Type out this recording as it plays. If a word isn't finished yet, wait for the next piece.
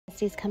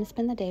Besties, come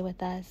spend the day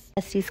with us.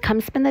 Besties,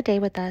 come spend the day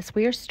with us.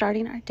 We are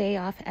starting our day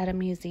off at a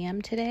museum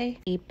today,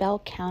 the Bell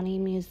County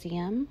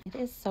Museum. It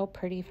is so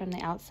pretty from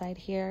the outside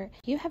here.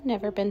 If you have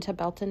never been to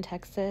Belton,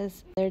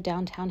 Texas, their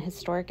downtown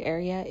historic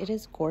area, it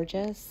is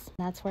gorgeous.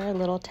 That's where our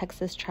little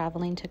Texas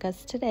traveling took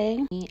us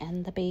today. Me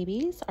and the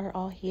babies are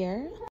all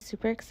here.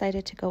 Super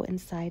excited to go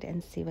inside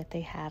and see what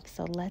they have.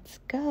 So let's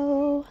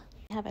go.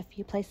 We have a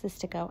few places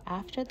to go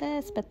after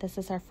this, but this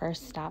is our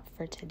first stop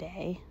for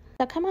today.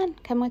 So come on,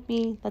 come with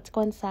me. Let's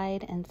go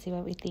inside and see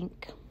what we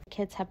think.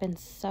 Kids have been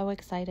so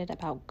excited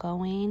about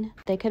going.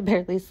 They could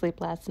barely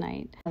sleep last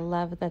night. I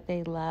love that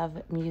they love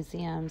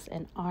museums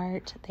and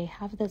art. They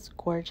have this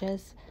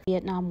gorgeous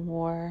Vietnam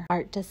War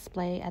art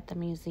display at the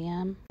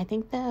museum. I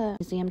think the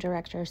museum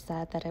director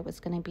said that it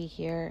was going to be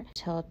here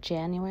till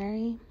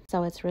January.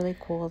 So it's really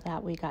cool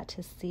that we got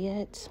to see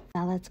it.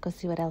 Now let's go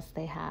see what else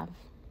they have.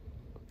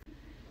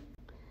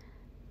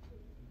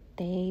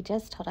 They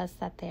just told us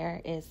that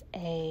there is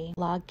a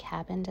log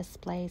cabin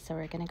display, so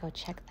we're going to go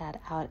check that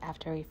out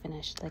after we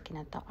finish looking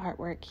at the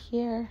artwork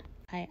here.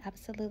 I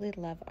absolutely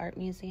love art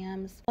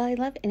museums. Well, I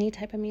love any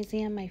type of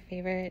museum. My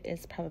favorite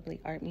is probably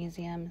art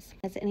museums.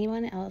 Has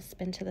anyone else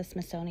been to the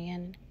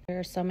Smithsonian? There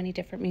are so many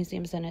different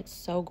museums and it's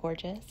so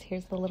gorgeous.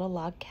 Here's the little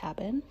log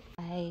cabin.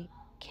 I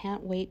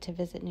can't wait to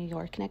visit New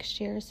York next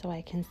year so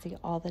I can see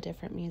all the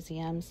different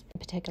museums. In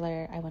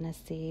particular, I want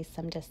to see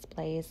some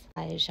displays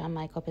by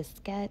Jean-Michel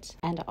Basquiat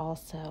and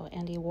also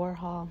Andy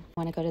Warhol. I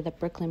want to go to the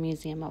Brooklyn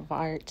Museum of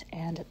Art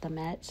and the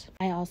Met.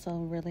 I also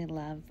really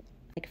love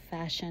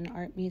fashion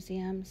art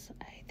museums.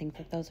 I think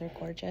that those are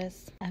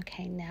gorgeous.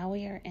 Okay, now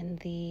we are in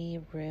the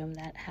room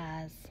that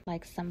has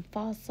some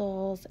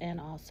fossils and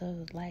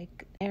also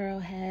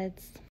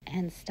arrowheads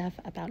and stuff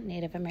about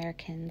Native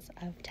Americans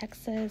of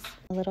Texas.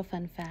 A little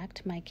fun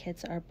fact, my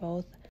kids are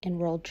both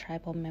enrolled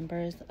tribal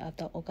members of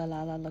the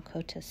Oglala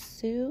Lakota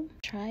Sioux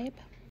tribe.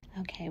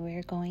 Okay,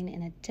 we're going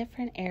in a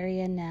different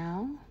area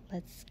now.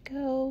 Let's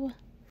go.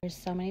 There's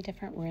so many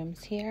different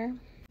rooms here.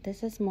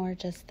 This is more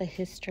just the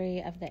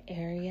history of the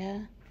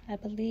area, I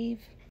believe.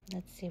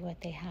 Let's see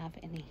what they have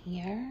in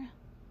here.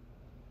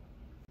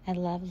 I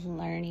love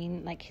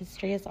learning.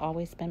 History has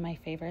always been my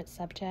favorite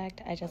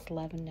subject. I just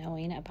love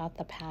knowing about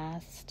the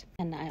past.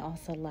 And I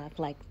also love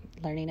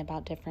learning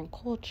about different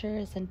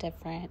cultures and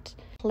different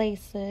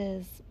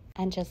places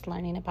and just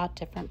learning about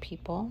different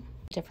people,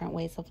 different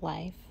ways of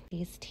life.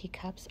 These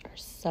teacups are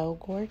so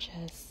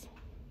gorgeous.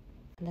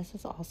 And this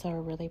is also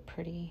a really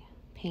pretty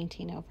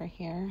painting over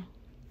here.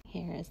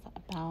 Here is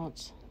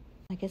about,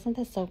 isn't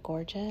this so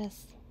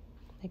gorgeous?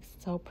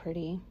 So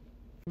pretty.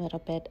 A little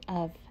bit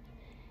of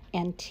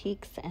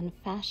antiques and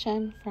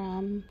fashion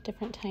from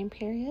different time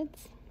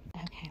periods.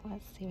 Okay,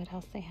 let's see what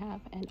else they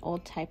have. An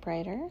old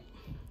typewriter.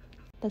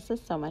 This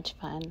is so much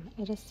fun.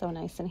 It is so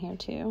nice in here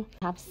too.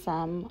 Have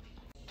some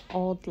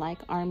old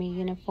army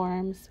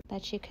uniforms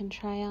that you can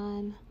try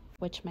on,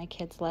 which my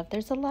kids love.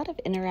 There's a lot of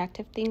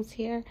interactive things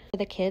here for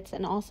the kids,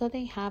 and also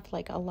they have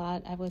a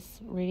lot, I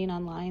was reading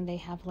online, they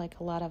have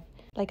a lot of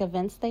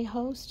events they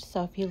host.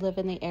 So if you live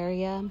in the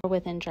area or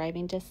within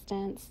driving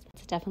distance,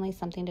 it's definitely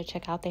something to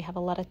check out. They have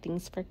a lot of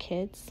things for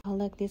kids. Oh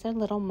look, these are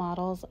little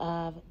models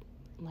of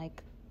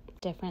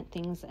different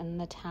things in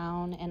the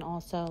town and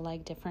also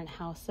different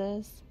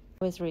houses.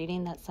 I was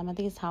reading that some of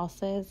these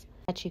houses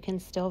that you can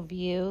still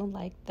view,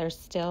 they're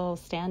still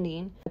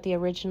standing, but the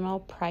original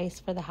price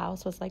for the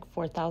house was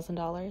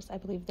 $4,000. I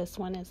believe this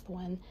one is the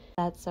one.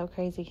 That's so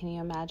crazy. Can you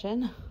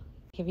imagine?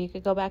 If you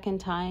could go back in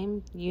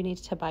time, you need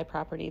to buy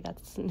property.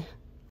 That's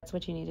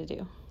what you need to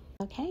do.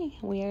 Okay,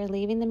 we are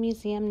leaving the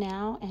museum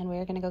now and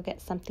we're going to go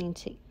get something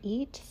to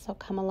eat. So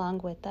come along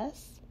with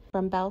us.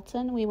 From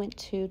Belton, we went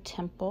to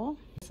Temple.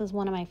 This is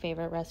one of my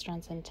favorite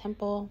restaurants in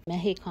Temple.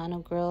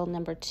 Mexicano Grill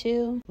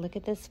 #2. Look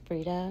at this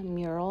Frida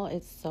mural.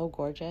 It's so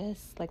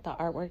gorgeous. The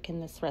artwork in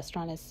this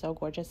restaurant is so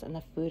gorgeous and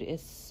the food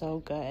is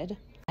so good.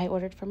 I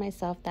ordered for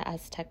myself the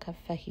Azteca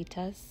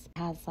fajitas. It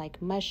has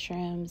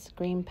mushrooms,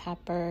 green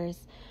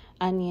peppers,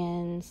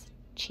 onions,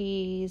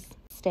 cheese,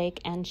 steak,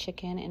 and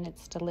chicken, and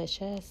it's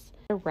delicious.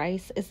 The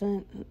rice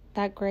isn't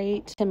that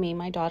great. To me,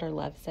 my daughter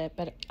loves it,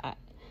 but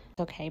it's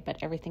okay, but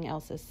everything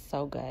else is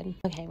so good.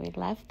 Okay, we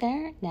left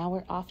there. Now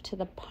we're off to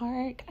the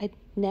park. I'd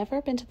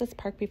never been to this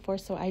park before,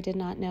 so I did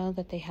not know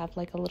that they have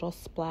a little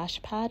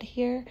splash pad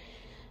here.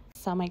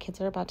 So my kids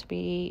are about to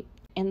be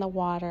in the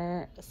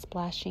water,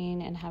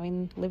 splashing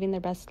and living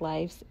their best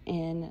lives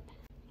in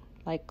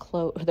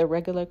their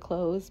regular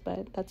clothes,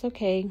 but that's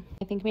okay.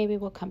 I think maybe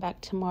we'll come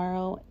back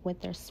tomorrow with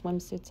their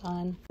swimsuits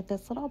on. But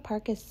this little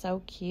park is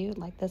so cute.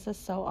 This is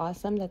so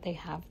awesome that they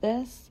have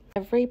this.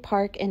 Every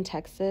park in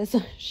Texas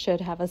should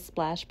have a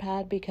splash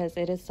pad because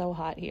it is so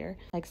hot here.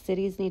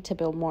 Cities need to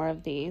build more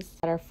of these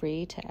that are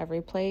free to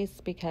every place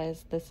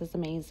because this is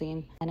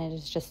amazing and it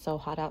is just so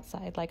hot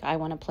outside. I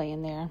want to play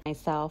in there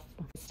myself.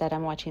 Instead,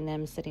 I'm watching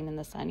them sitting in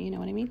the sun, you know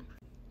what I mean?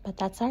 But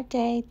that's our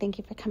day. Thank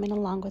you for coming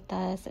along with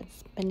us and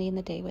spending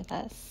the day with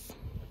us.